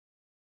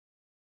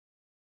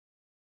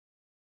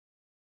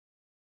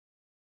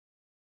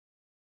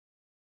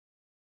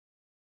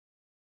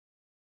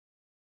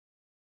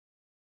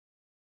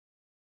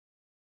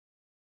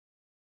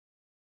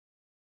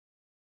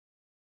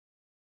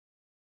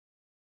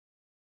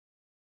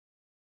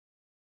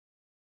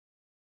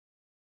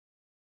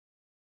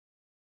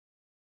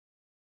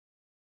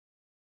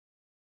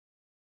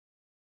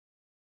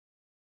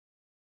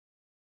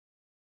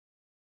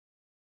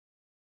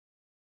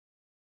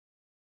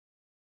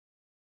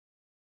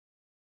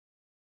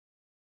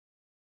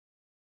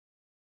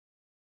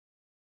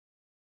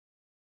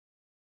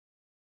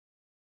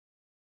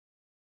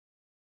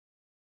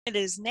It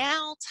is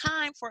now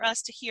time for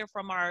us to hear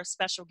from our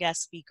special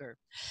guest speaker.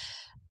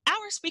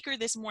 Our speaker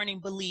this morning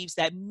believes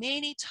that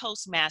many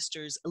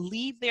Toastmasters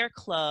leave their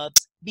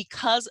clubs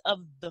because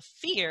of the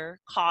fear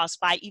caused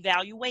by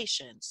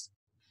evaluations,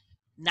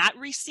 not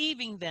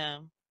receiving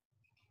them,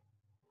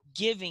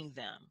 giving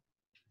them.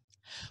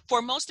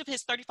 For most of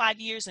his 35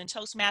 years in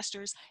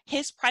Toastmasters,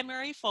 his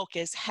primary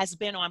focus has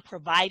been on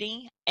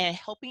providing and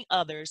helping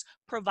others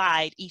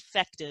provide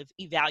effective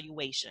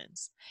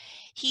evaluations.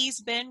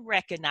 He's been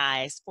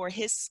recognized for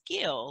his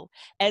skill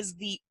as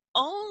the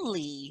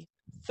only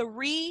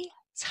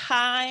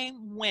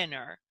three-time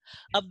winner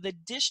of the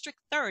District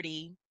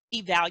 30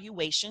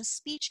 evaluation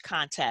speech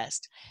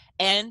contest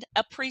and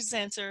a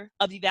presenter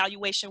of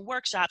evaluation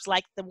workshops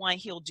like the one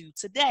he'll do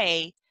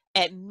today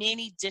at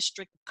many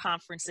district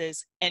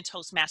conferences and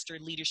Toastmaster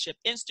Leadership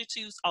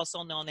Institutes,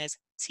 also known as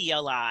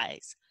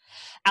TLIs.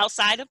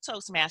 Outside of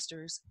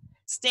Toastmasters,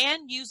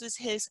 Stan uses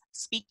his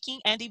speaking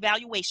and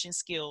evaluation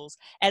skills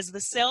as the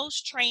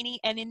sales training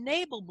and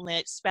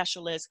enablement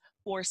specialist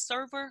for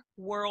Server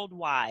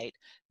Worldwide,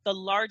 the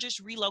largest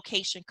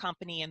relocation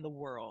company in the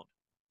world.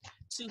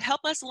 To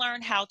help us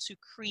learn how to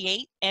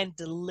create and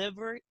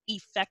deliver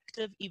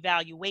effective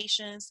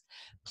evaluations,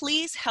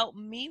 please help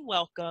me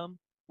welcome,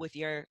 with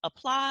your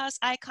applause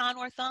icon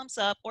or thumbs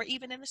up or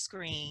even in the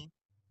screen,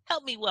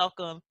 help me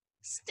welcome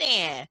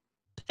Stan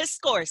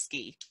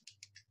Piskorski.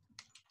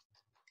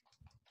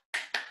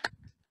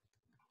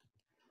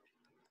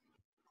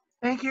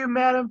 Thank you,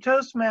 Madam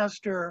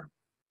Toastmaster.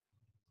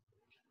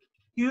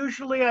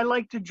 Usually I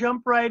like to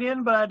jump right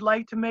in, but I'd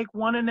like to make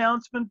one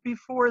announcement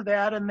before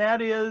that, and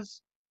that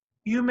is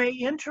you may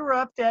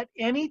interrupt at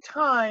any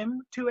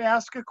time to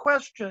ask a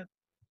question,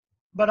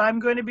 but I'm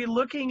going to be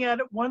looking at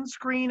one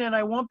screen and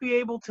I won't be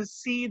able to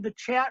see the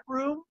chat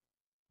room.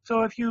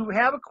 So if you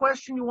have a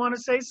question, you want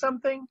to say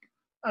something,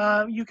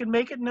 you can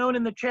make it known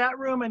in the chat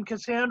room and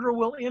Cassandra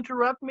will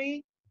interrupt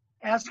me,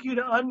 ask you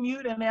to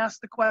unmute and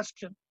ask the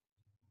question.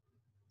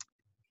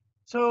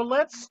 So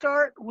let's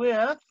start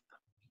with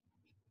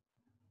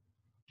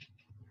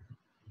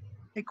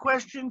a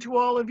question to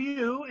all of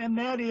you, and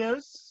that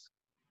is,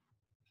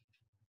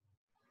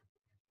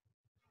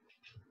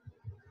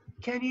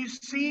 can you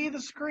see the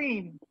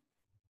screen?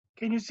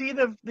 Can you see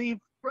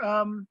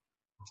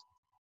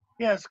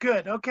yes,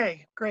 good,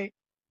 okay, great.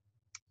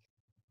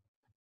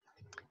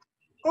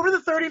 Over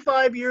the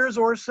 35 years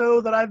or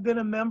so that I've been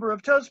a member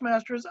of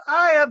Toastmasters,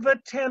 I have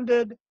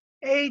attended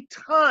a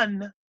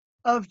ton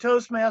of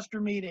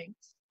Toastmaster meetings.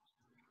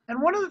 And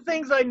one of the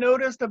things I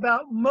noticed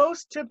about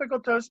most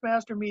typical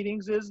Toastmaster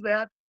meetings is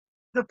that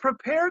the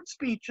prepared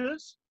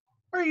speeches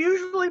are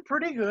usually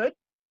pretty good,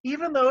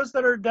 even those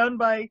that are done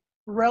by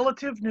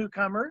relative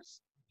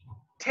newcomers.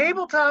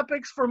 Table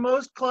topics for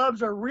most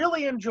clubs are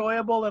really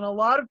enjoyable and a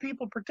lot of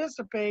people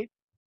participate,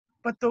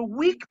 but the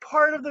weak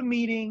part of the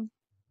meeting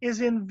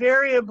is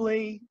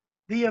invariably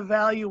the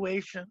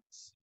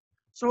evaluations.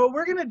 So what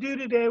we're going to do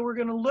today, we're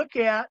going to look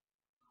at,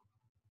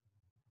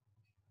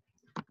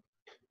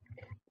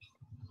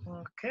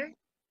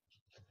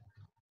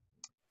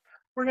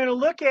 we're going to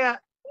look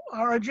at,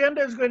 our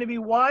agenda is going to be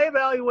why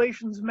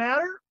evaluations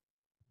matter,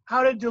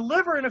 how to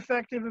deliver an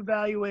effective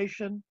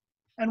evaluation,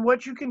 and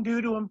what you can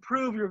do to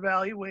improve your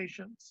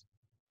evaluations.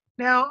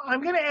 Now,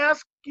 I'm going to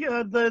ask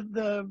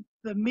the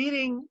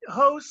meeting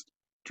host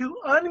to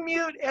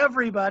unmute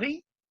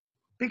everybody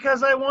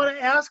because I want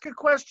to ask a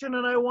question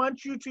and I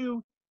want you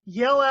to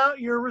yell out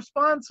your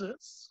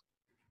responses.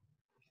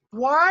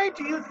 Why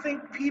do you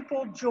think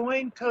people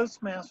join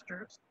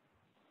Toastmasters?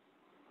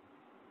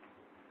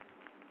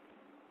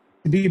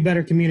 To be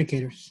better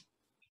communicators.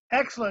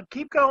 Excellent.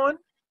 Keep going.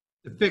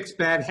 To fix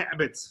bad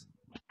habits.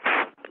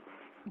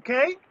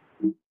 Okay.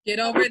 Get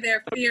over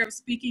their fear of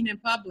speaking in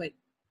public.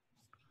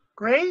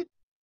 Great.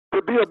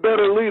 To be a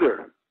better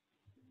leader.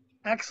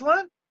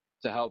 Excellent.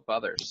 To help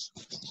others.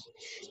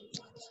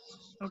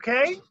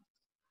 Okay.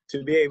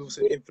 To be able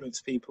to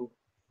influence people.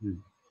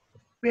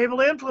 Be able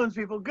to influence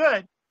people.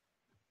 Good.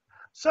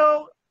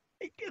 So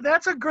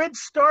that's a good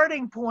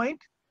starting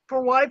point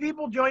for why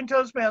people join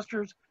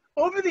Toastmasters.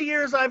 Over the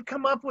years, I've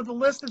come up with a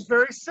list that's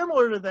very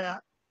similar to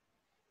that.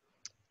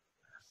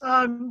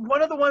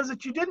 One of the ones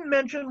that you didn't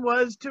mention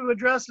was to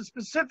address a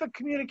specific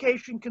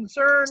communication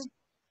concern,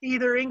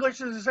 either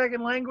English as a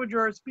second language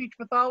or a speech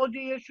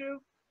pathology issue.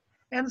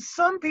 And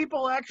some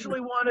people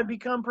actually want to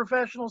become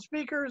professional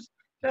speakers.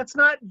 That's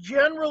not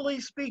generally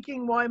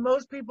speaking why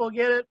most people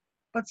get it,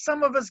 but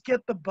some of us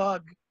get the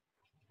bug.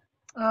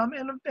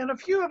 And a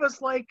few of us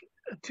like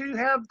to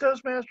have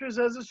Toastmasters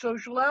as a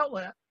social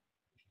outlet.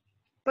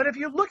 But if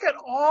you look at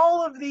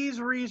all of these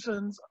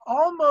reasons,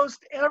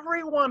 almost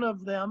every one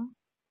of them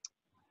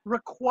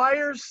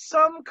requires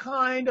some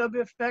kind of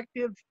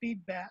effective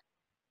feedback.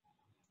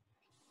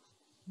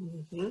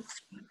 The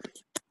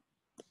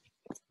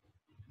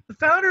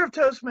founder of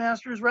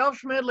Toastmasters, Ralph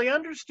Schmedley,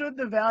 understood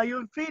the value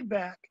of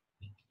feedback.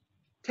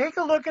 Take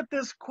a look at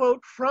this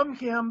quote from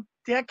him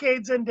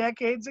decades and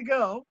decades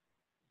ago.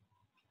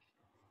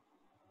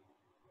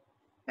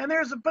 And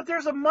there's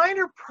a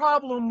minor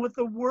problem with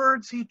the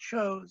words he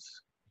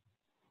chose.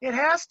 It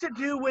has to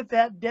do with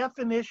that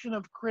definition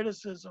of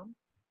criticism.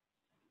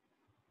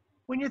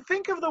 When you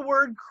think of the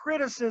word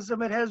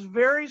criticism, it has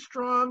very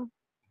strong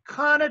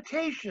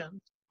connotations.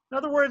 In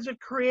other words, it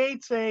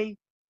creates a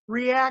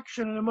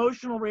reaction, an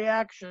emotional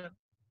reaction.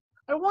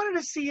 I wanted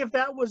to see if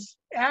that was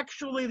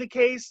actually the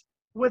case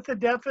with the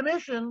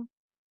definition,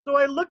 so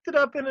I looked it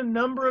up in a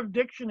number of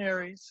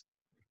dictionaries.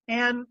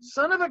 And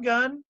son of a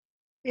gun,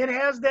 it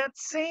has that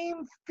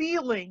same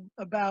feeling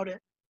about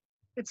it.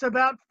 It's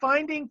about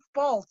finding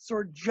faults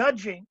or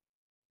judging.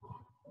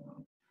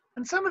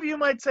 And some of you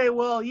might say,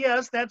 well,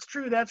 yes, that's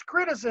true, that's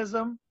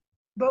criticism,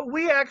 but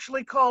we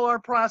actually call our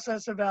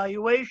process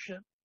evaluation.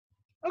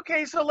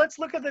 Okay, so let's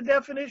look at the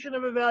definition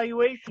of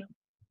evaluation.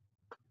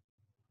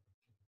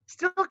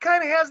 Still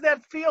kind of has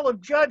that feel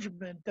of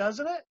judgment,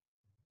 doesn't it?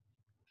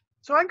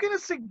 So I'm going to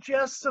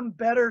suggest some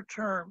better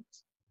terms.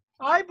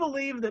 I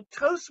believe that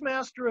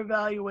Toastmaster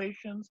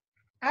evaluations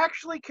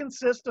actually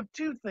consist of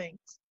two things: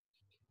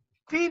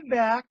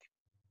 feedback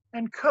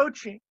and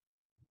coaching.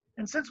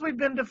 And since we've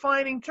been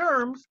defining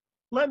terms,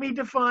 let me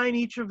define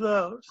each of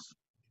those.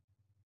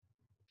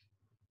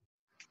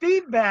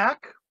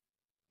 Feedback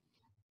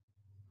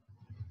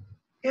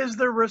is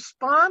the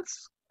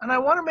response, and I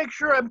want to make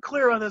sure I'm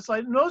clear on this.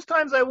 Most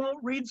times I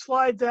won't read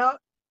slides out.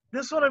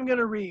 This one I'm going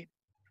to read.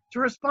 It's a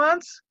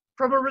response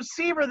from a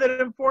receiver that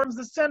informs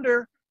the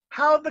sender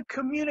how the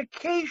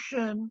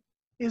communication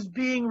is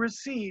being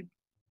received.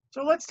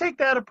 So let's take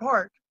that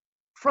apart.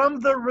 From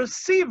the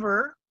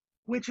receiver,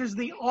 which is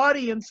the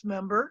audience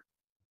member,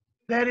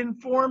 that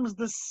informs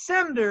the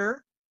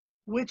sender,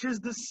 which is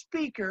the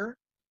speaker,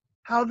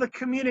 how the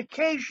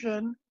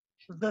communication,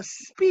 the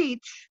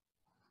speech,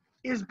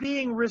 is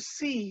being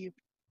received.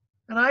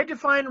 And I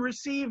define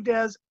received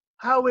as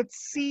how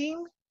it's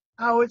seen,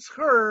 how it's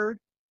heard,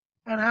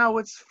 and how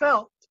it's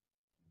felt.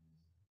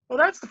 Well,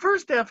 that's the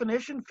first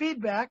definition,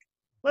 feedback.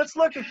 Let's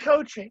look at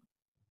coaching.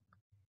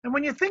 And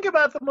when you think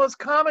about the most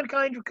common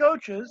kind of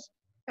coaches,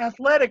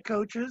 athletic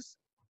coaches,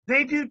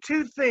 they do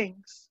two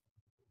things.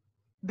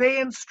 They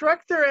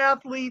instruct their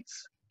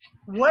athletes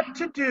what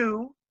to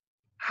do,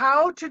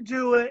 how to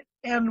do it,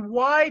 and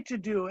why to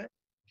do it,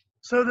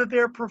 so that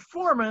their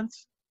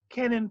performance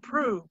can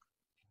improve.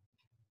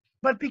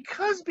 But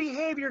because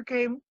behavior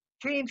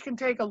change can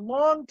take a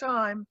long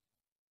time,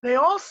 they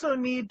also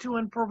need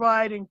to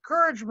provide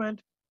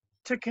encouragement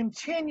to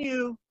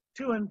continue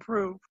to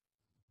improve.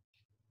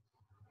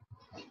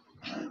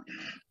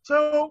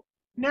 So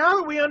now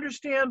that we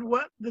understand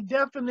what the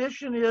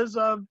definition is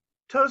of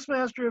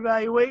Toastmaster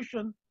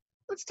evaluation,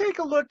 let's take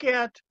a look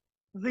at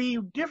the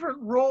different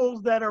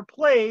roles that are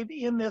played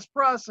in this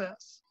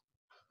process.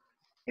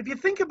 If you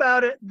think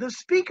about it, the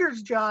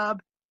speaker's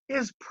job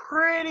is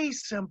pretty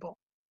simple.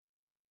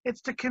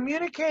 It's to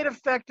communicate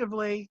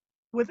effectively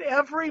with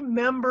every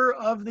member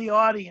of the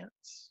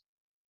audience.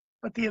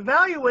 But the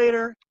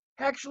evaluator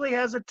actually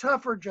has a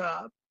tougher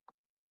job.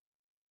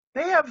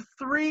 They have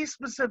three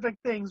specific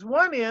things.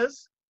 One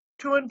is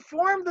to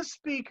inform the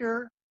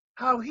speaker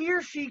how he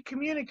or she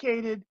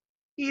communicated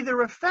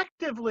either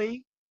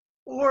effectively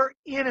or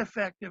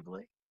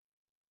ineffectively.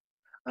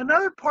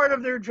 Another part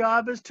of their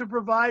job is to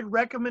provide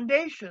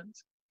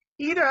recommendations,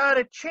 either how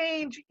to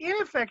change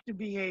ineffective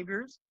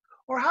behaviors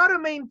or how to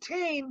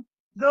maintain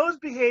those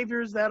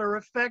behaviors that are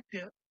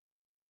effective.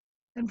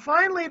 And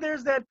finally,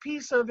 there's that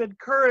piece of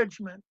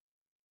encouragement,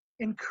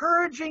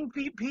 encouraging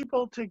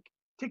people to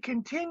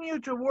continue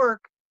to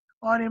work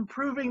on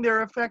improving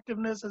their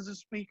effectiveness as a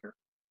speaker,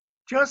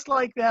 just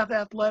like that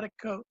athletic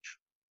coach.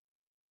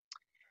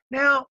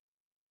 Now,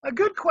 a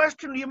good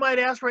question you might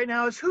ask right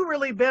now is, who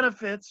really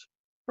benefits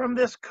from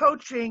this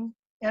coaching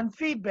and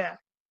feedback?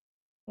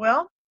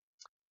 Well,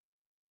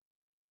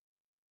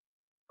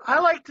 I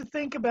like to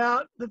think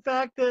about the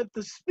fact that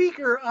the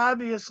speaker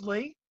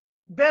obviously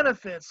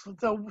benefits.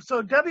 So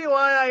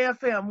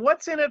WIIFM,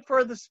 what's in it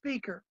for the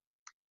speaker?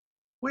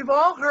 We've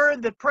all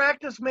heard that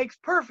practice makes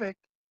perfect,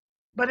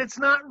 but it's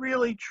not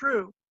really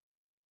true.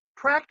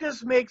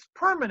 Practice makes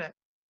permanent.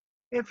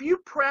 If you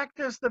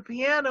practice the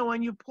piano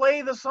and you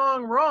play the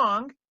song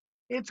wrong,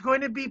 it's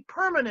going to be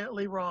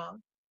permanently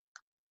wrong.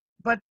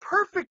 But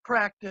perfect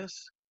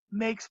practice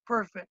makes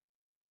perfect.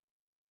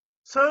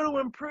 So to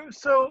improve,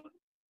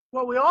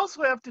 what we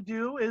also have to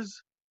do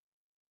is,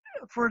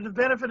 for the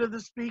benefit of the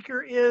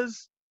speaker,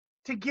 is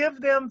to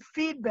give them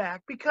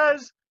feedback,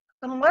 because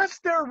unless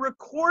they're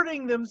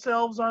recording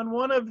themselves on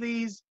one of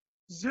these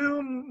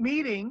Zoom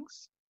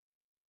meetings,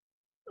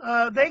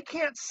 they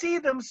can't see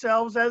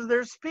themselves as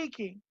they're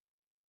speaking.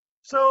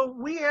 So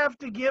we have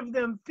to give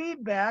them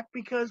feedback,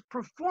 because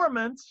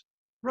performance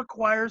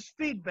requires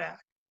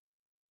feedback.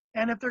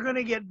 And if they're going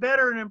to get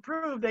better and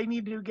improve, they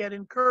need to get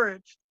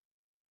encouraged.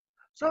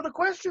 So the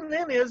question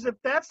then is, if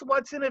that's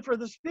what's in it for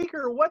the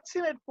speaker, what's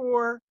in it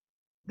for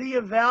the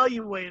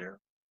evaluator?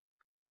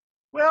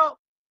 Well,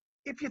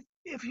 if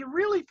you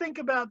really think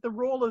about the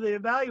role of the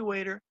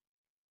evaluator,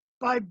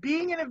 by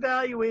being an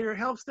evaluator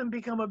helps them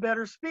become a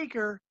better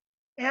speaker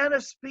and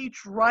a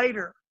speech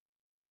writer.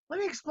 Let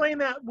me explain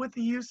that with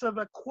the use of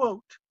a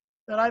quote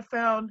that I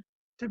found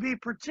to be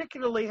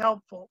particularly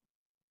helpful.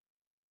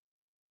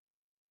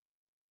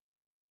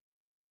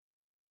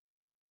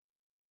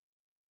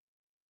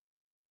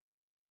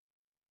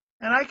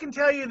 And I can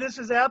tell you this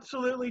is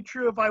absolutely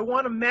true. If I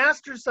want to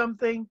master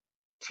something,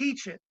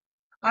 teach it.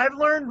 I've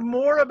learned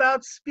more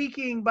about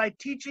speaking by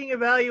teaching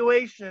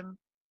evaluation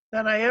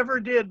than I ever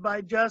did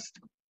by just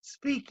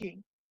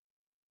speaking.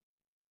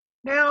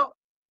 Now,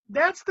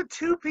 that's the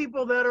two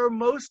people that are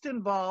most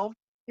involved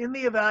in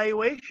the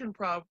evaluation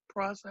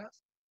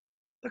process.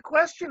 The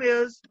question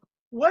is,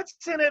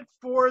 what's in it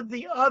for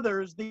the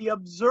others, the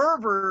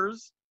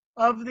observers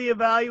of the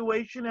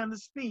evaluation and the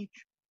speech,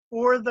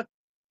 or the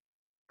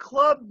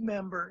club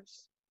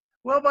members?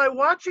 Well, by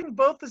watching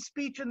both the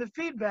speech and the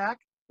feedback,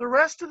 the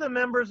rest of the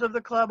members of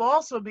the club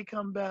also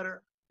become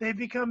better. They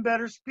become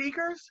better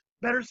speakers,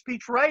 better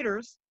speech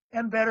writers,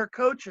 and better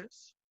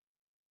coaches.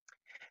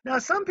 Now,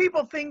 some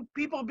people think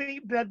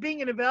that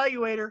being an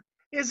evaluator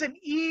is an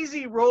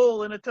easy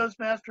role in a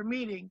Toastmaster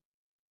meeting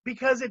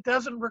because it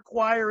doesn't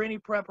require any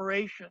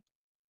preparation.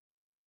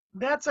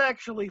 That's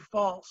actually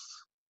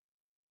false.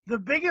 The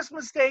biggest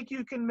mistake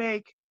you can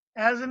make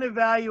as an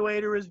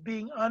evaluator is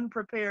being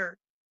unprepared.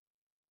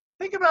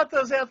 Think about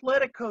those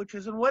athletic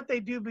coaches and what they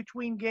do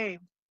between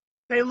games.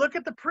 They look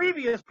at the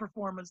previous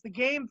performance, the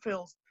game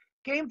films,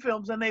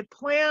 and they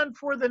plan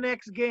for the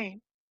next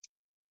game.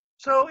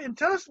 So in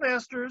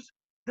Toastmasters,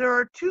 there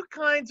are two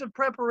kinds of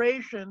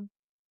preparation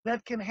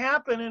that can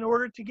happen in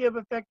order to give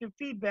effective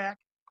feedback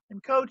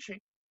and coaching.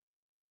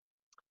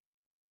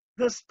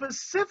 The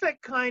specific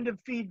kind of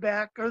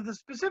feedback or the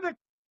specific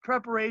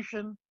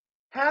preparation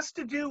has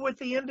to do with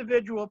the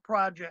individual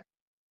project.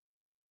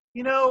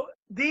 You know,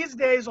 these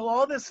days,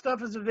 all this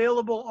stuff is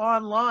available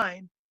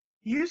online.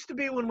 Used to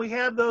be when we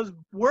had those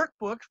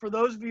workbooks, for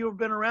those of you who've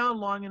been around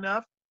long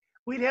enough,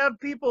 we'd have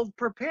people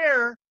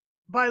prepare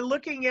by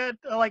looking at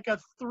like a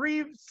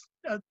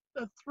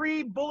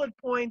three bullet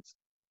points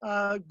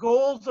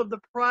goals of the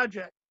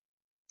project.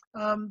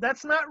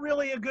 That's not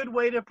really a good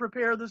way to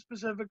prepare the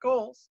specific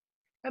goals.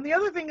 And the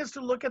other thing is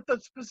to look at the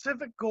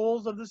specific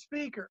goals of the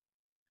speaker.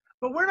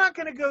 But we're not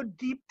going to go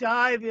deep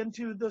dive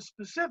into the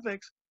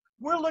specifics.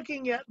 We're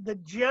looking at the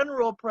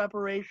general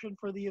preparation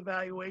for the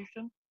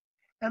evaluation.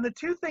 And the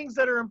two things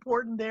that are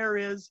important there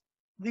is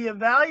the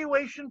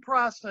evaluation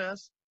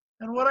process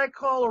and what I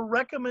call a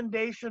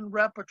recommendation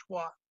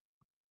repertoire.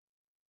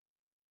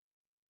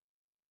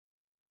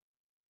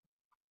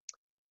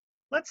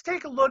 Let's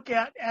take a look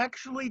at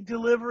actually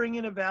delivering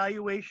an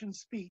evaluation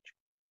speech.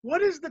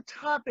 What is the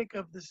topic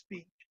of the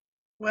speech?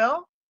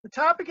 Well, the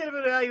topic of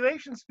an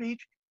evaluation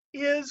speech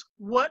is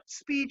what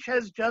speech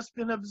has just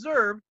been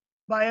observed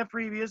by a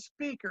previous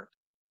speaker.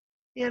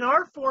 In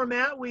our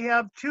format, we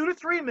have 2 to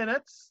 3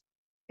 minutes.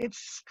 It's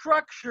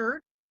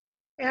structured.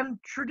 And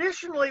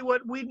traditionally,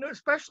 what we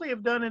especially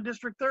have done in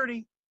District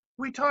 30,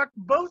 we talk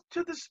both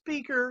to the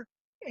speaker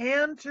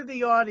and to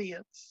the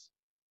audience.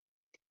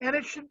 And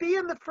it should be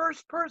in the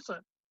first person.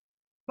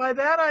 By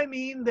that, I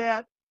mean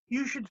that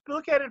you should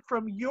look at it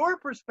from your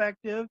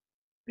perspective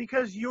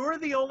because you're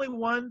the only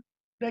one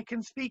that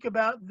can speak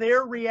about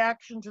their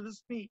reaction to the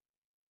speech.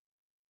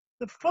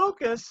 The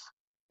focus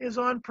is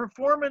on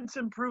performance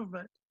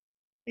improvement.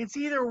 It's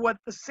either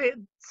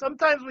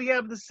sometimes we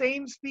have the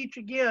same speech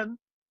again,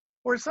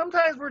 or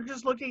sometimes we're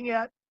just looking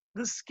at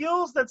the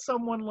skills that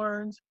someone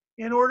learns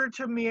in order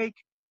to make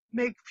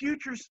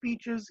future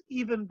speeches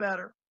even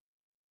better.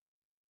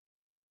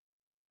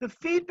 The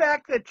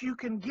feedback that you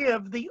can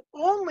give, the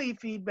only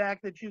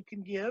feedback that you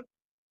can give,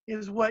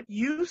 is what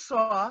you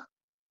saw,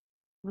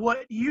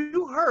 what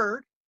you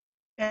heard,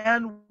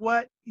 and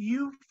what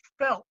you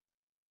felt.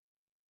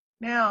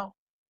 Now,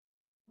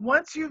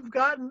 once you've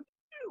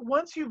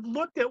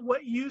looked at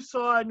what you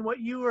saw and what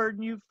you heard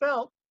and you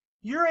felt,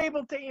 you're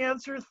able to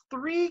answer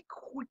 3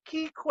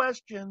 key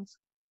questions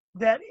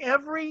that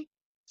every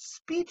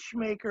speech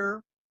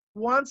maker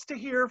wants to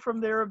hear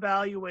from their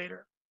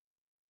evaluator.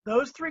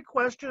 Those 3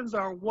 questions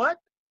are what,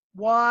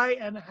 why,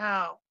 and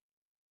how.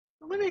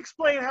 Let me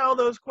explain how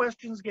those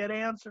questions get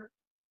answered.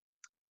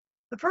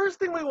 The first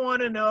thing we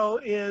want to know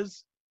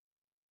is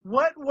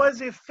what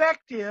was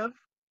effective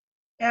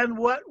and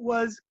what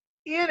was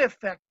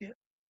ineffective.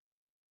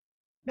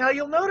 Now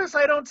you'll notice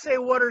I don't say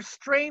what are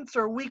strengths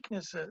or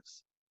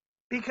weaknesses,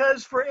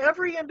 because for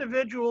every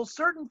individual,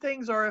 certain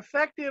things are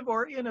effective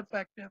or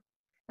ineffective.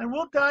 And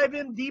we'll dive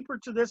in deeper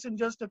to this in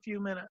just a few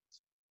minutes.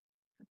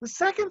 The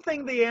second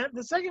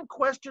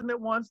question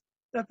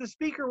that the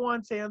speaker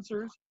wants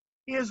answers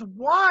is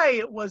why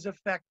it was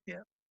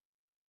effective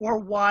or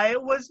why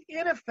it was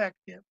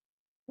ineffective.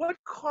 What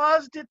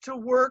caused it to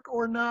work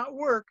or not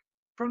work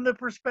from the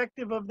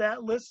perspective of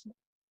that listener?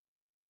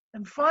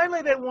 And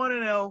finally, they want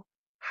to know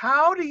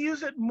how to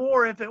use it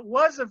more if it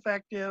was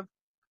effective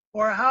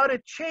or how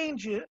to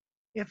change it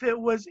if it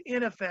was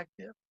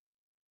ineffective.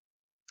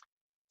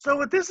 So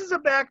with this as a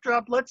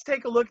backdrop, let's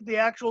take a look at the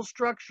actual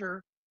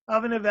structure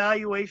of an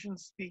evaluation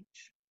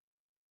speech.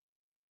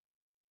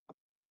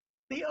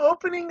 The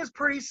opening is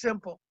pretty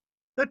simple,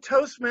 the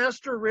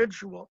Toastmaster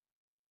ritual.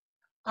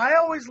 I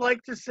always like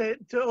to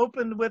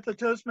open with a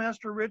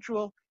Toastmaster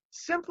ritual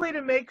simply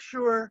to make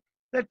sure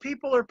that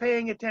people are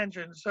paying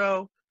attention.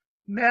 So,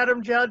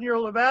 Madam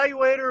General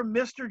Evaluator,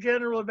 Mr.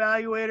 General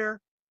Evaluator,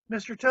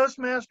 Mr.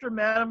 Toastmaster,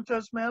 Madam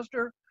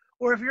Toastmaster,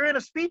 or if you're in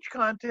a speech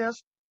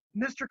contest,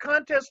 Mr.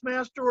 Contest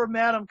Master or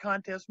Madam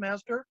Contest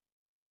Master,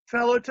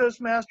 fellow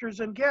Toastmasters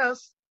and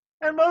guests,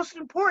 and most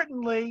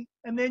importantly,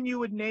 and then you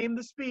would name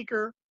the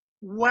speaker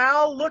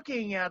while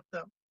looking at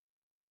them.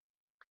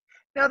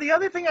 Now, the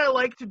other thing I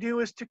like to do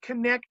is to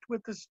connect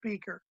with the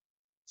speaker.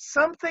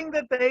 Something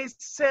that they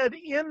said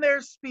in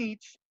their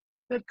speech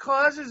that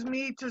causes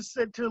me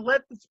to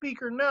let the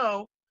speaker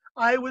know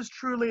I was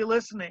truly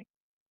listening.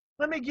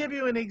 Let me give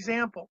you an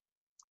example.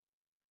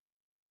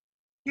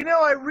 You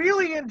know, I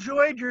really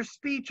enjoyed your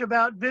speech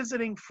about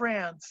visiting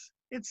France.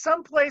 It's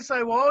someplace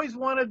I've always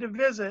wanted to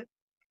visit,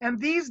 and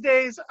these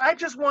days I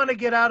just want to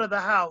get out of the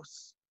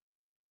house.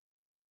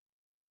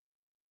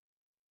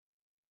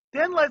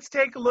 Then let's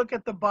take a look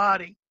at the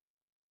body.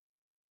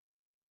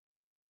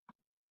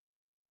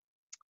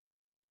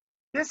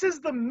 This is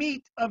the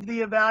meat of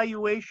the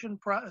evaluation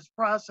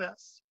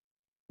process.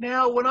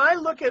 Now, when I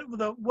look at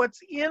what's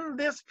in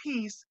this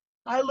piece,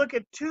 I look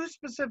at two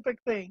specific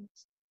things.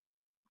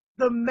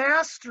 The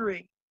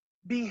mastery,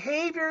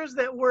 behaviors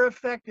that were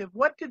effective.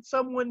 What did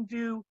someone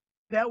do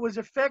that was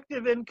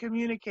effective in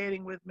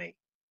communicating with me?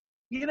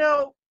 You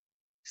know,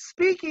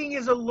 speaking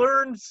is a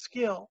learned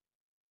skill.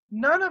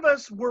 None of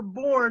us were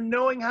born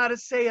knowing how to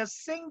say a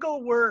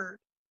single word.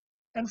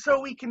 And so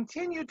we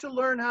continue to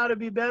learn how to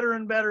be better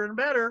and better and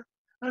better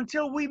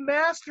until we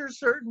master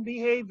certain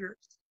behaviors.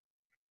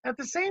 At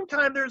the same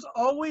time, there's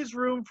always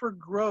room for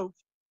growth.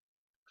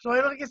 So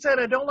like I said,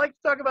 I don't like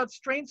to talk about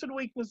strengths and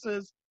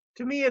weaknesses.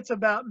 To me, it's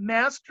about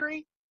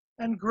mastery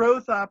and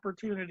growth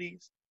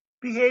opportunities.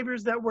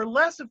 Behaviors that were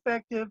less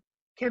effective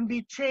can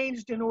be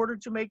changed in order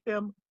to make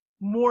them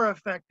more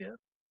effective.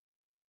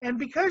 And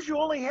because you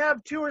only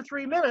have 2 or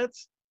 3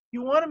 minutes,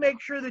 you want to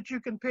make sure that you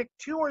can pick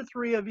 2 or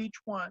 3 of each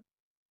one.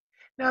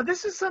 Now,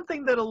 this is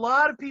something that a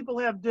lot of people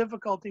have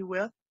difficulty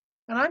with,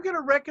 and I'm going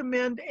to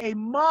recommend a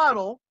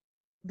model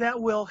that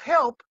will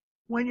help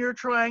when you're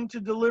trying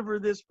to deliver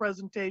this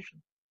presentation.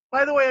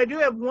 By the way, I do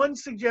have one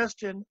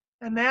suggestion,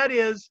 and that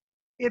is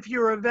if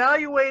you're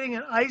evaluating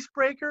an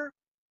icebreaker,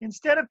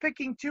 instead of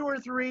picking 2 or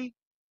 3,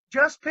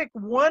 just pick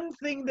one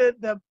thing that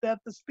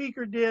the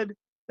speaker did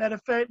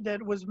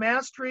that was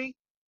mastery,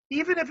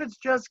 even if it's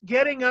just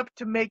getting up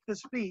to make the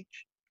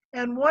speech,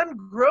 and one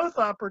growth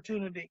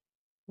opportunity,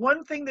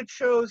 one thing that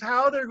shows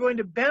how they're going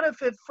to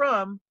benefit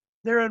from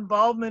their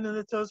involvement in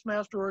the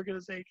Toastmaster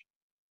organization.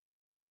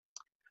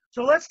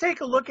 So let's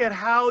take a look at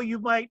how you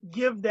might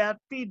give that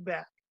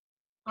feedback.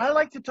 I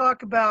like to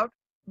talk about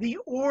the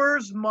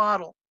OARS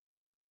model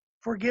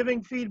for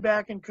giving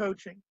feedback and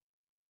coaching.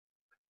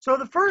 So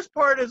the first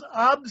part is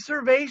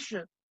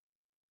observation.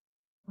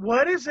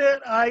 What is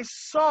it I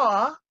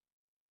saw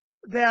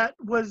that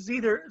was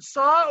either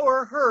saw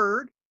or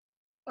heard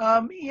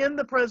in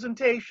the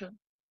presentation?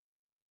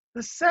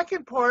 The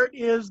second part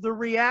is the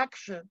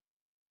reaction.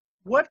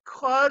 What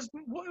caused,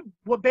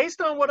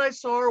 based on what I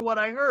saw or what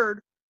I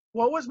heard,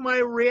 what was my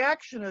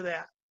reaction to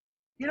that?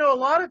 You know, a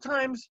lot of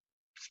times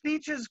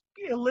speeches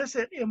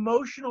elicit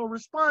emotional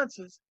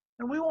responses,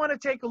 and we want to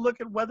take a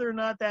look at whether or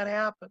not that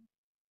happened.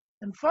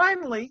 And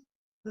finally,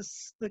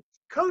 the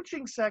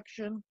coaching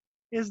section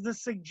is the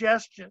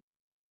suggestion.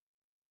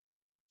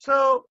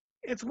 So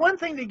it's one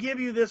thing to give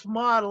you this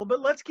model,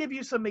 but let's give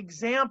you some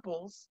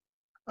examples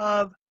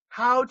of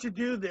how to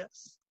do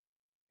this.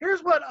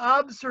 Here's what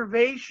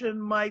observation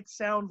might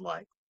sound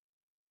like.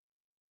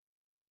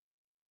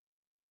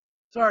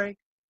 Sorry.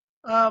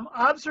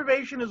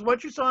 Observation is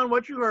what you saw and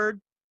what you heard.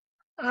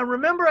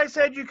 Remember I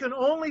said you can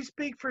only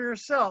speak for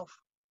yourself,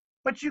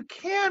 but you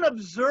can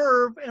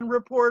observe and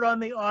report on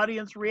the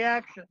audience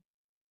reaction.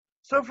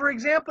 So for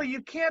example,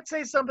 you can't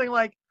say something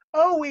like,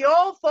 oh, we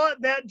all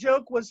thought that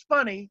joke was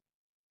funny,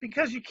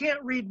 because you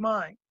can't read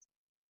minds.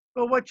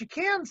 But what you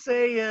can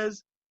say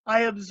is,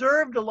 I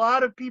observed a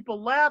lot of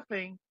people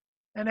laughing,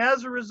 and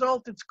as a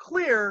result, it's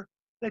clear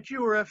that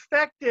you were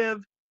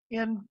effective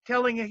in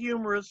telling a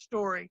humorous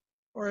story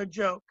or a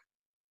joke.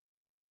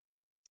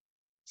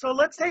 So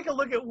let's take a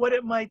look at what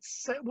it might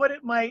say,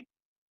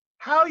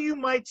 how you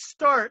might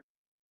start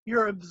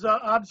your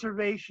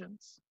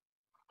observations.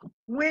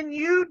 When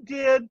you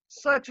did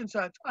such and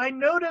such, I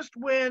noticed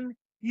when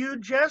you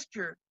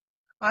gestured.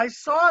 I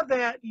saw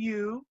that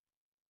you,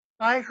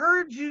 I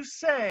heard you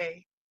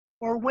say,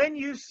 or when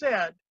you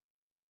said.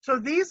 So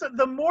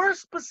the more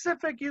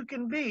specific you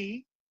can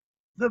be,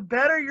 the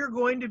better you're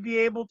going to be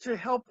able to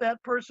help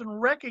that person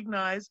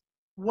recognize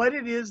what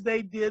it is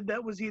they did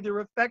that was either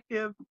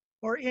effective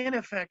or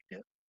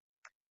ineffective.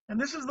 And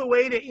this is the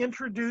way to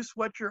introduce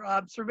what your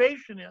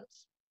observation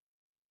is.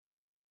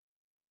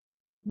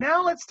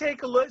 Now let's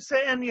take a look,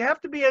 and you have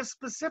to be as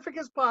specific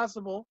as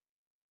possible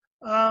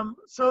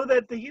so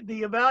that the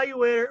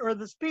evaluator or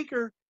the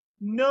speaker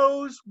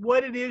knows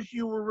what it is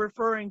you were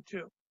referring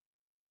to.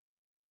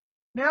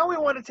 Now we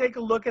want to take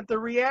a look at the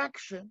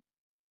reaction.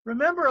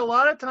 Remember, a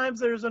lot of times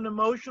there's an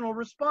emotional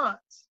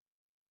response.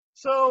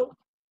 So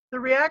the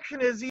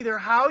reaction is either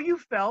how you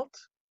felt,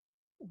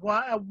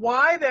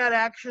 why that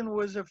action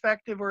was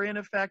effective or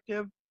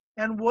ineffective,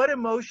 and what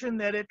emotion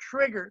that it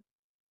triggered.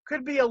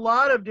 Could be a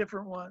lot of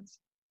different ones.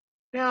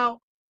 Now,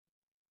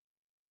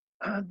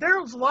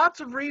 there's lots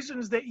of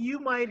reasons that you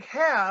might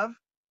have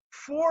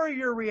for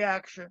your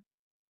reaction.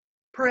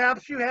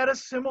 Perhaps you had a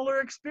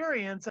similar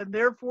experience and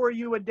therefore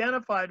you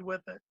identified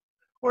with it.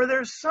 Or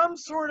there's some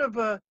sort of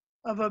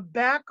a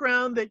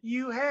background that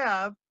you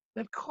have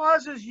that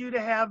causes you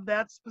to have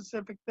that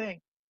specific thing.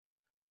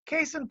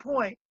 Case in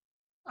point,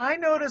 I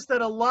noticed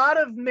that a lot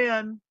of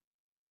men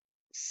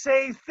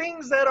say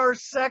things that are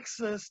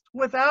sexist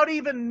without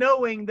even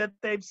knowing that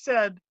they've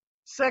said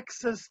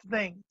sexist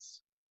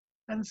things.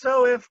 And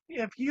so if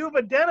you've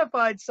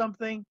identified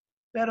something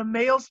that a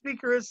male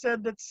speaker has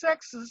said that's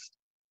sexist,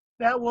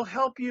 that will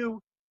help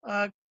you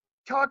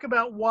talk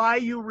about why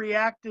you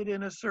reacted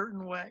in a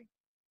certain way.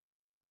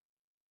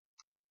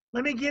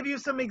 Let me give you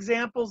some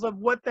examples of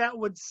what that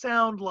would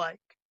sound like.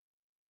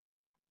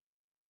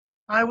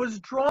 I was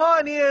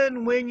drawn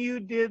in when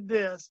you did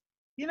this.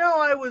 You know,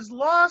 I was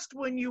lost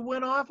when you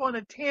went off on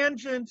a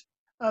tangent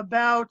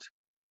about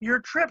your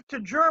trip to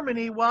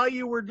Germany while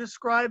you were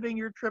describing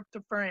your trip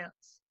to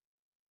France.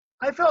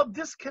 I felt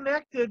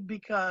disconnected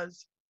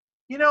because,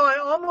 you know, I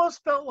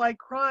almost felt like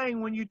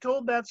crying when you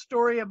told that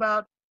story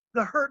about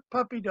the hurt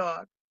puppy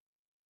dog.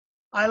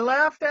 I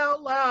laughed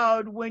out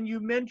loud when you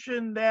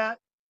mentioned that.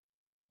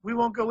 We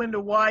won't go into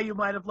why you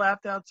might have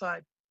laughed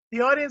outside.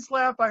 The audience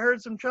laughed, I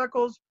heard some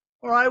chuckles,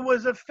 or I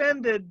was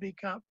offended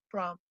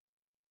from.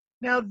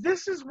 Now,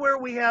 this is where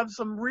we have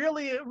some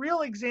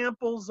real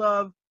examples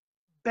of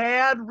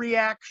bad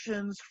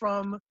reactions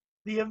from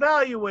the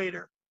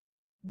evaluator.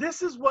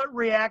 This is what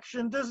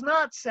reaction does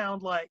not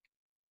sound like.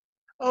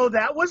 Oh,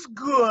 that was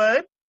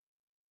good.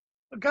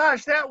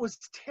 Gosh, that was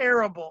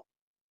terrible.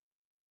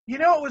 You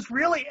know, it was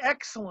really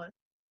excellent.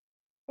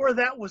 Or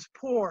that was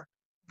poor.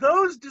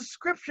 Those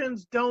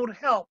descriptions don't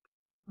help.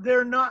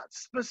 They're not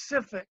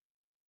specific.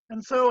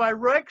 And so I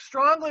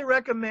strongly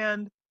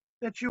recommend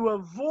that you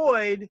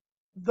avoid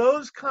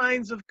those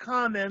kinds of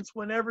comments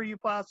whenever you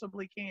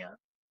possibly can.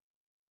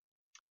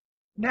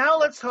 Now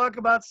let's talk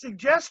about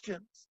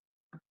suggestions.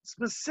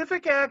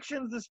 Specific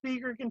actions the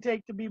speaker can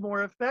take to be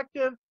more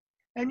effective,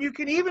 and you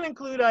can even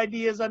include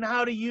ideas on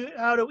how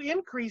to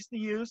increase the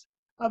use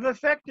of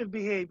effective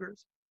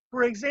behaviors.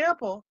 For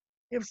example,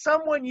 if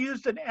someone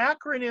used an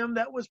acronym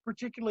that was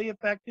particularly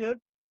effective,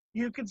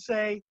 you could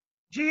say,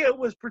 gee, it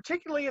was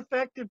particularly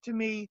effective to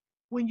me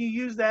when you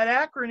used that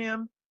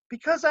acronym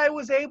because I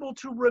was able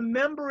to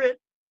remember it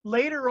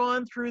later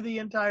on through the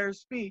entire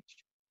speech.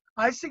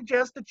 I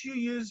suggest that you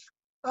use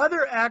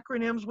other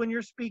acronyms when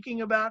you're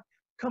speaking about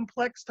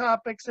complex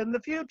topics in the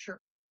future.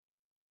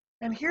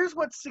 And here's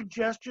what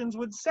suggestions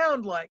would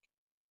sound like.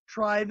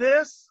 Try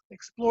this,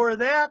 explore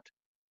that,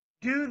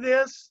 do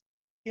this.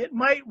 It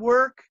might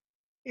work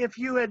if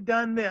you had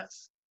done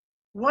this.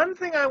 One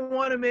thing I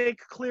want to make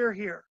clear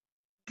here,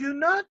 do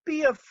not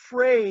be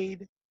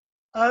afraid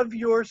of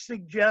your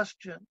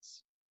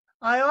suggestions.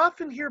 I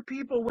often hear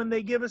people when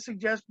they give a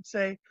suggestion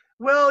say,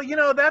 well, you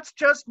know, that's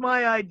just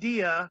my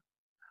idea.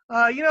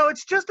 You know,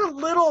 it's just a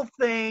little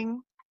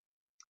thing.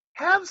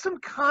 Have some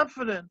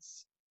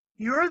confidence.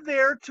 You're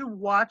there to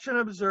watch and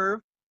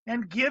observe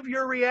and give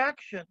your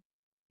reaction.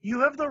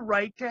 You have the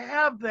right to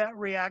have that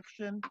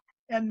reaction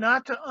and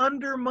not to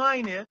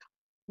undermine it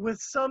with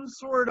some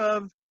sort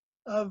of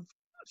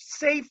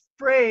safe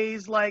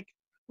phrase like,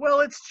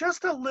 well, it's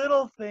just a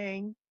little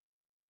thing.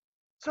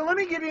 So let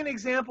me give you an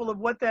example of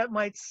what that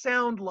might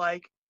sound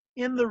like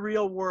in the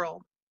real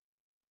world.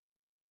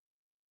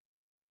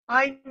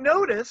 I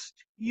noticed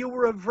you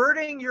were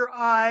averting your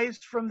eyes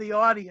from the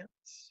audience.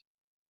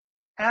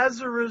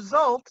 As a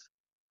result,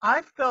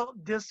 I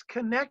felt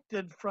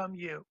disconnected from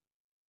you.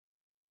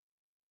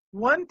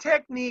 One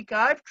technique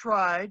I've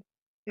tried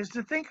is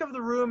to think of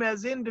the room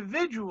as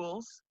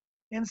individuals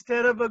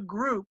instead of a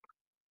group.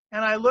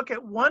 And I look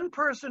at one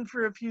person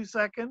for a few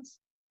seconds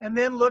and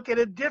then look at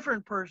a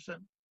different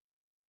person.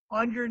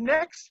 On your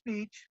next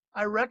speech,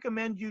 I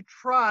recommend you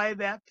try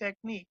that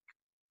technique.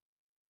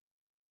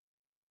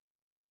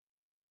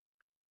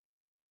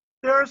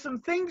 There are some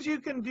things you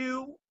can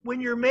do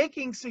when you're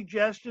making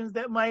suggestions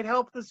that might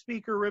help the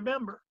speaker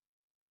remember.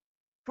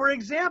 For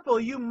example,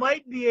 you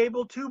might be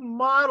able to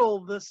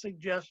model the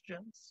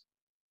suggestions.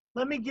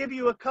 Let me give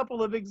you a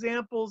couple of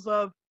examples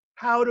of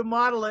how to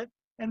model it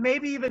and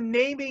maybe even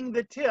naming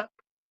the tip.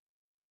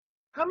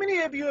 How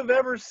many of you have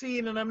ever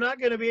seen, and I'm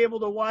not going to be able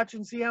to watch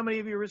and see how many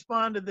of you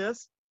respond to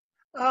this,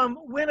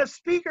 when a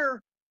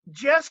speaker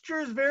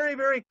gestures very,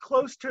 very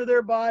close to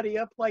their body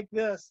up like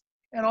this,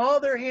 and all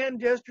their hand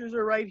gestures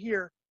are right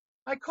here.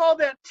 I call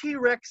that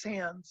T-Rex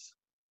hands.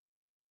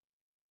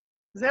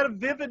 Is that a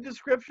vivid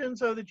description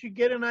so that you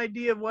get an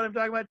idea of what I'm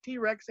talking about,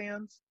 T-Rex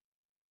hands?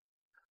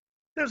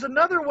 There's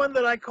another one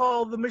that I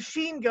call the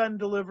machine gun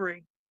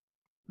delivery.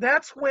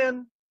 That's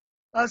when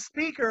a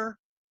speaker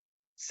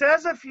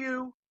says a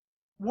few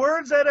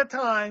words at a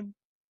time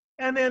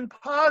and then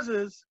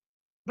pauses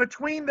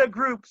between the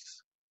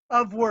groups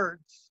of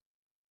words.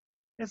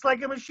 It's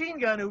like a machine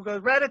gun who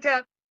goes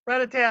rat-a-tat,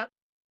 rat-a-tat,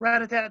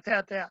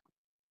 rat-a-tat-tat-tat.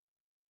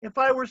 If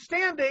I were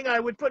standing,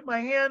 I would put my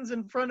hands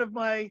in front of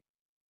my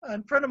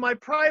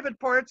private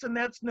parts, and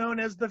that's known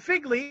as the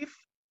fig leaf.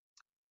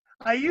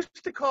 I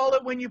used to call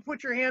it, when you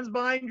put your hands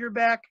behind your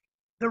back,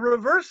 the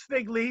reverse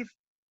fig leaf,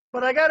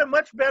 but I got a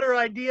much better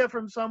idea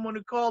from someone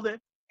who called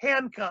it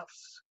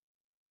handcuffs.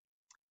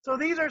 So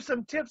these are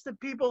some tips that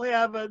people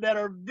have that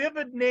are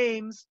vivid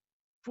names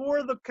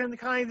for the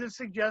kinds of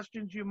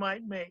suggestions you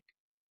might make.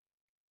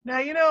 Now,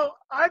 you know,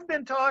 I've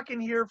been talking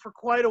here for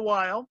quite a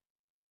while,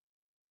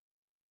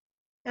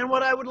 and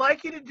what I would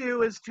like you to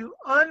do is to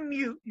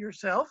unmute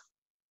yourself.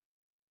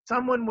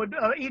 Someone would,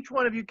 each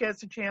one of you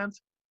gets a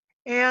chance,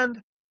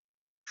 and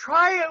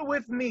try it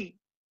with me.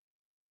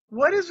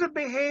 What is a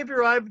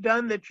behavior I've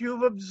done that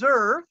you've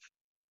observed?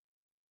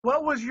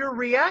 What was your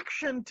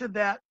reaction to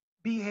that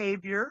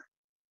behavior?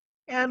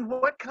 And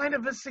what kind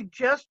of a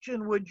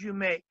suggestion would you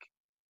make?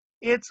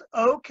 It's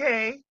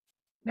okay.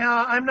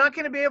 Now, I'm not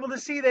going to be able to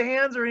see the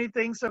hands or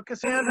anything, so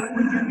Cassandra,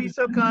 would you be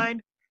so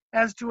kind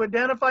as to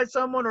identify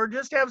someone, or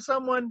just have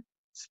someone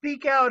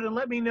speak out and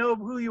let me know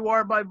who you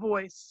are by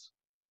voice?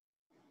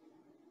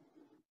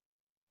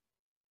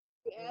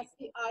 You ask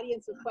the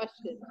audience a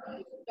question,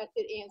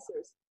 expected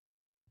answers.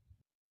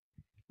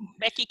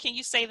 Becky, can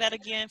you say that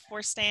again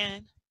for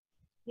Stan?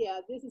 Yeah,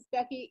 this is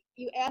Becky.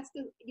 You asked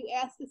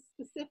a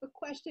specific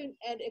question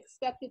and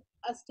expected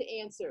us to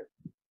answer.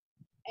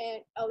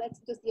 And oh, that's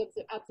just the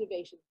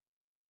observation.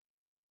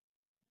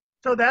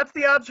 So that's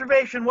the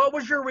observation. What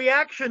was your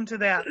reaction to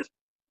that?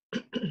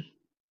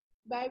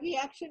 My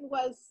reaction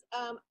was,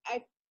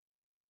 I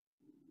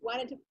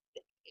wanted to,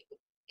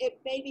 it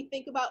made me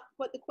think about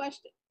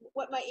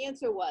what my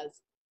answer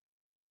was.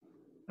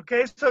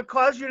 Okay, so it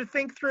caused you to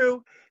think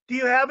through, do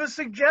you have a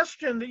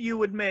suggestion that you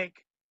would make,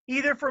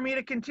 either for me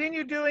to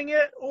continue doing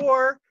it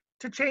or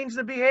to change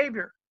the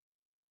behavior?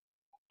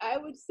 I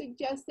would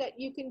suggest that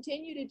you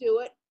continue to do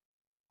it.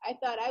 I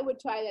thought I would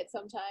try that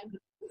sometime.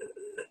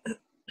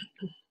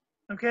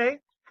 Okay,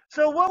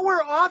 so what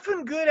we're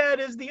often good at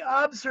is the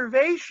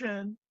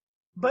observation,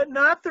 but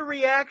not the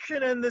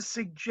reaction and the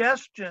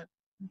suggestion.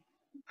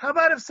 How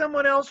about if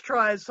someone else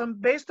tries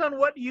based on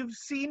what you've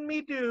seen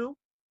me do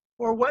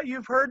or what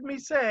you've heard me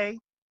say?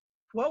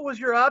 What was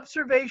your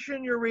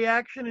observation, your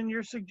reaction, and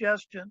your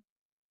suggestion?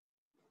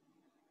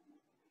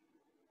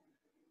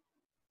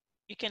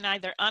 You can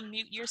either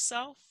unmute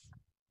yourself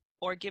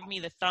or give me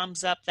the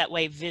thumbs up. That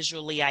way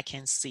visually I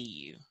can see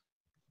you.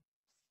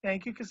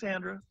 Thank you,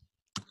 Cassandra.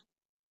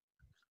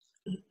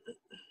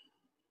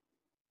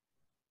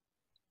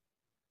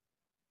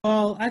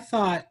 Well, I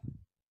thought,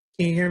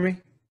 can you hear me?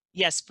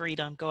 Yes,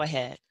 Freedom, go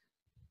ahead.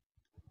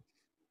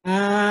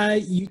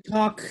 You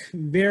talk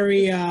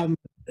very, you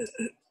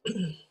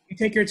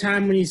take your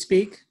time when you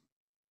speak.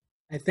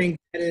 I think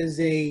that is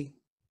a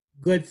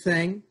good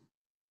thing.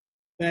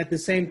 But at the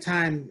same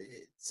time,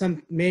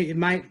 I'm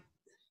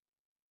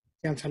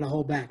trying to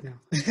hold back now.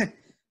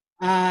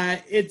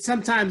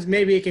 Sometimes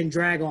maybe it can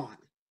drag on.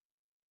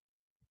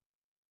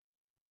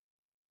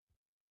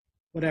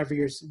 Whatever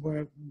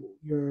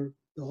the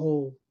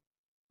whole.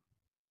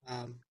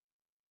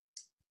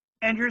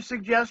 And your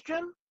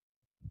suggestion?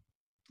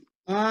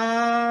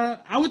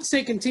 I would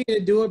say continue to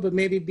do it, but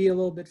maybe be a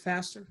little bit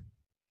faster.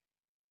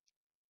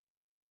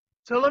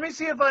 So let me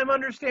see if I'm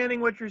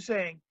understanding what you're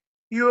saying.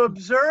 You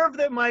observe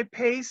that my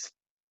pace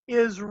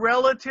is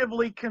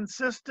relatively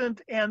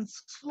consistent and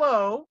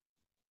slow,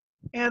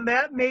 and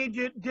that made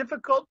it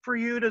difficult for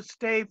you to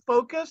stay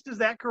focused. Is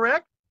that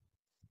correct?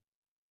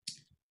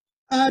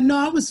 No,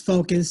 I was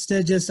focused.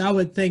 I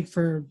would think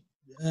for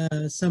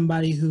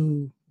somebody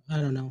who, I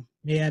don't know,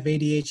 may have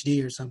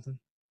ADHD or something,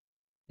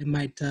 they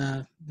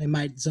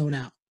might zone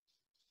out.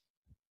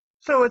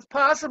 So it's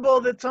possible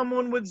that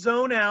someone would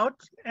zone out,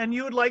 and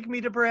you would like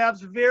me to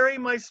perhaps vary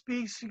my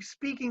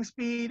speaking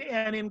speed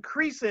and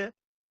increase it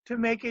to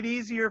make it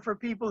easier for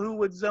people who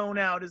would zone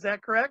out. Is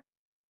that correct?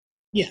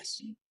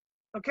 Yes.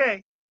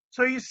 Okay,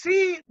 so you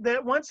see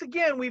that once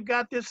again, we've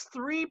got this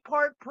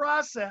three-part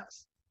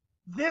process.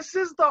 This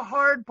is the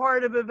hard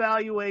part of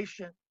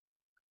evaluation.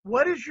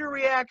 What is your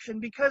reaction?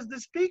 Because the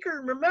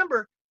speaker,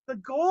 remember, the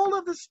goal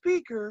of the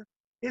speaker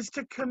is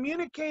to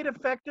communicate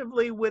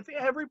effectively with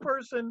every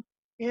person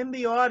in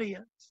the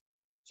audience.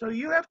 So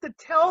you have to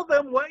tell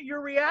them what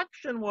your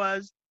reaction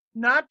was,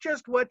 not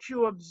just what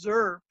you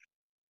observed.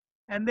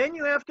 And then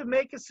you have to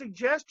make a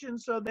suggestion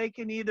so they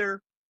can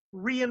either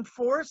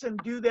reinforce and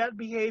do that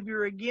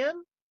behavior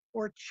again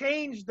or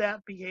change that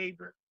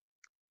behavior.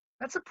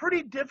 That's a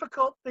pretty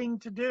difficult thing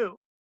to do,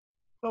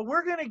 but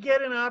we're going to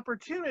get an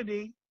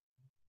opportunity.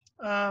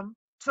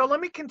 So let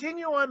me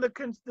continue on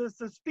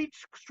the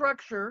speech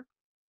structure,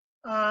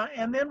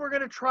 and then we're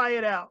going to try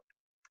it out.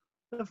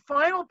 The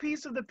final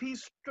piece of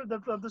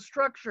the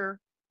structure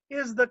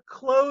is the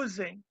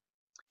closing.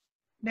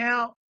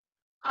 Now,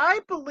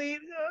 I believe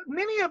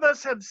many of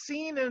us have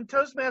seen in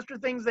Toastmaster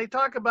things, they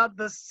talk about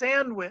the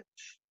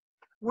sandwich.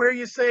 where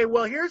you say,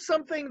 well, here's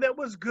something that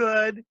was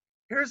good,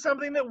 here's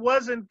something that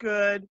wasn't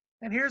good,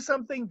 and here's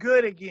something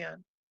good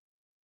again.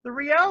 The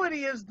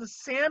reality is the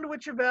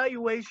sandwich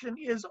evaluation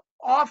is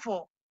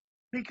awful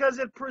because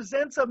it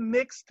presents a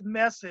mixed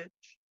message.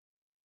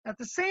 At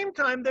the same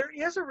time, there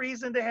is a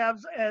reason to have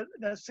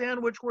a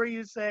sandwich where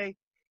you say,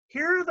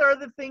 here are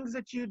the things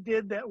that you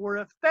did that were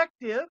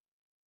effective,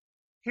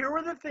 here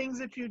were the things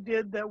that you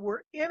did that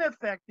were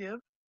ineffective,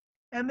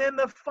 and then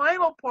the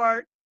final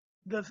part,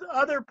 the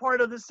other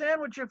part of the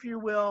sandwich, if you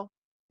will,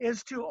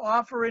 is to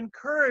offer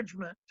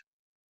encouragement.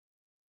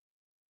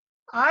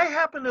 I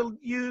happen to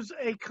use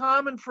a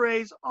common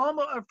phrase,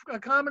 almost a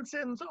common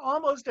sentence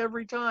almost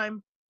every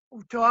time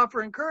to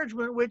offer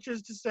encouragement, which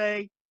is to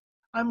say,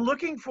 I'm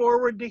looking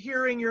forward to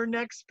hearing your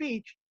next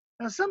speech.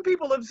 Now, some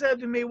people have said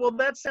to me, well,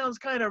 that sounds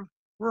kind of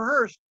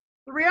rehearsed.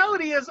 The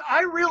reality is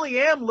I really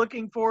am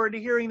looking forward to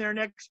hearing their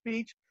next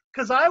speech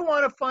because I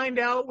want to find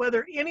out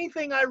whether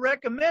anything I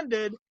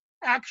recommended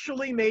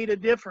actually made a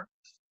difference.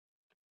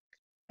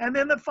 And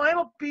then the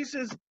final piece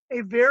is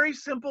a very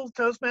simple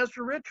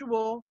Toastmaster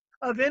ritual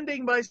of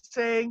ending by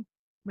saying,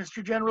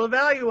 Mr. General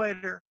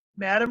Evaluator,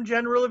 Madam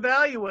General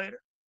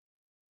Evaluator.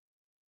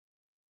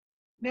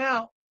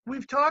 Now,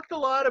 we've talked a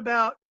lot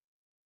about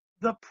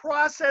the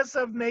process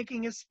of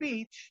making a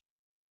speech,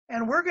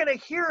 and we're going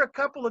to hear a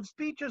couple of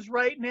speeches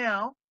right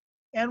now,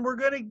 and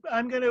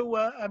I'm going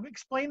to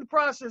explain the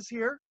process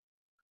here.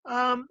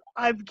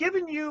 I've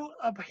given you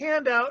a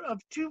handout of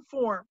two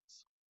forms.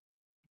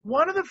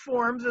 One of the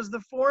forms is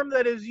the form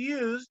that is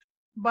used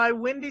by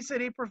Windy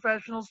City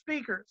professional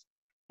speakers.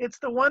 It's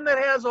the one that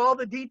has all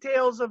the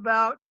details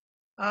about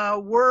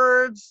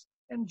words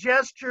and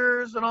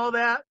gestures and all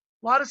that,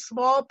 a lot of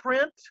small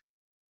print.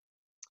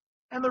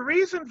 And the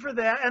reason for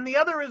that, and the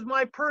other is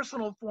my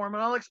personal form,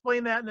 and I'll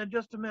explain that in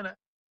just a minute.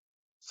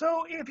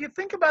 So if you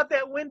think about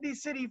that Windy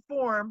City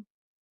form,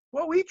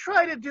 what we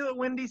try to do at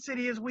Windy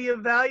City is we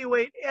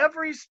evaluate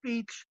every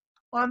speech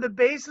on the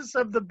basis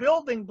of the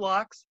building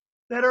blocks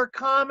that are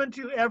common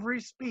to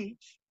every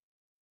speech.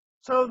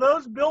 So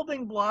those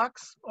building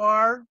blocks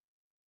are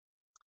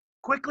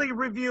quickly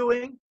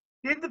reviewing,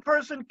 did the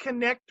person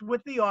connect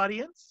with the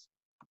audience?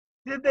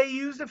 Did they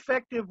use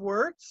effective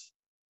words?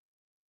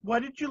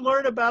 What did you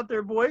learn about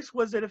their voice?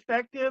 Was it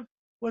effective?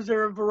 Was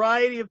there a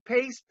variety of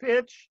pace,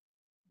 pitch,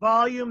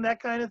 volume,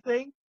 that kind of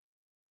thing?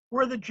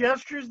 Were the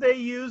gestures they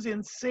use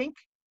in sync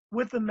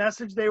with the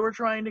message they were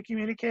trying to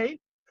communicate?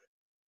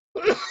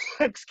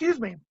 Excuse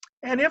me.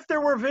 And if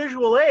there were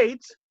visual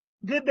aids,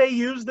 did they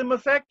use them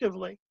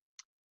effectively?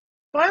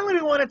 Finally,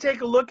 we want to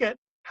take a look at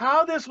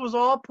how this was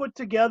all put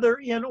together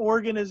in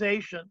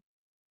organization.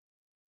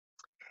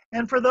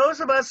 And for those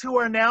of us who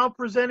are now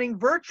presenting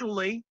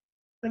virtually,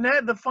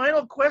 the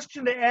final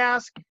question to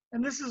ask,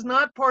 and this is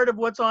not part of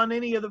what's on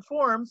any of the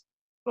forms,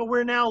 but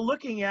we're now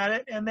looking at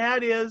it, and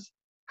that is,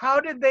 how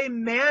did they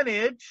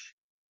manage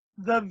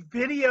the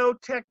video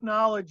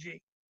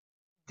technology?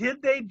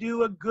 Did they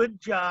do a good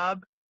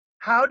job?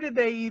 How were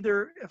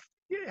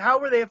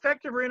they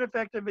effective or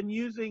ineffective in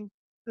using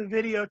the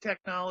video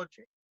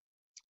technology?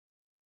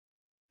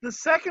 The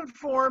second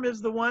form is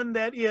the one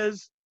that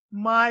is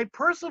my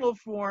personal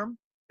form,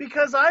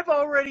 because I've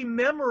already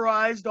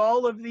memorized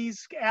all of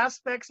these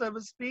aspects of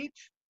a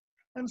speech.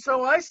 And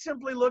so I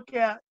simply look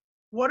at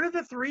what are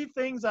the three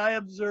things I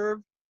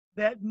observed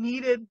that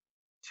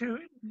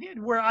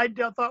where I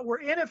thought were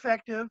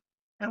ineffective,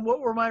 and what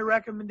were my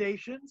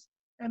recommendations?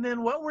 And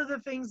then what were the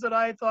things that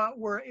I thought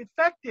were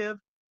effective,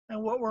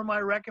 and what were my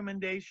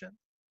recommendations?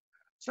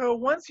 So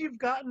once you've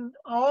gotten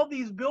all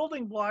these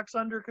building blocks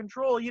under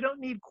control, you don't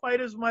need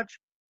quite as much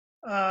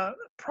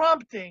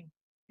prompting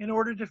in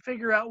order to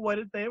figure out what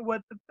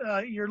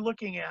you're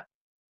looking at.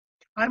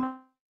 I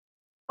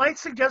might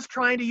suggest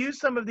trying to use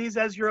some of these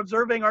as you're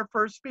observing our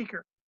first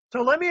speaker.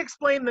 So let me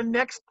explain the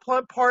next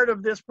part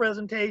of this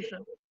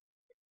presentation.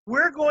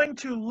 We're going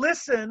to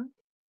listen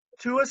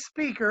to a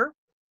speaker,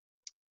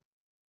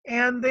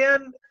 and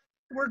then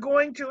we're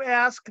going to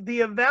ask the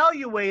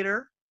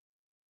evaluator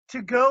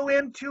to go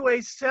into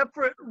a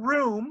separate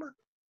room.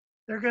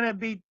 They're going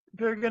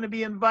to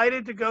be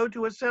invited to go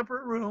to a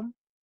separate room,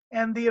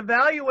 and the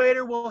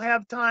evaluator will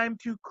have time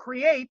to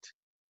create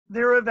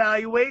their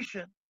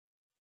evaluation.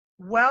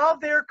 While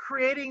they're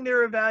creating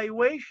their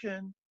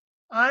evaluation,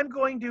 I'm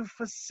going to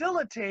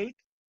facilitate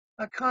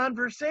a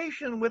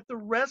conversation with the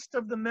rest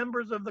of the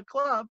members of the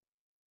club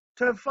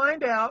to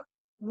find out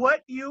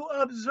what you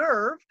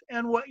observed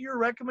and what your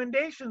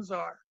recommendations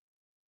are.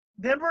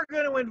 Then we're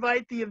going to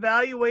invite the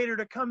evaluator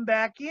to come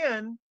back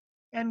in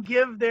and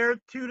give their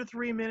 2 to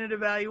 3 minute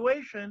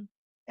evaluation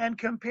and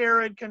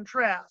compare and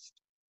contrast.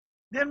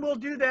 Then we'll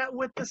do that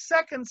with the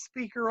second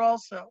speaker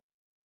also.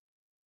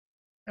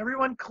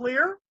 Everyone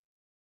clear?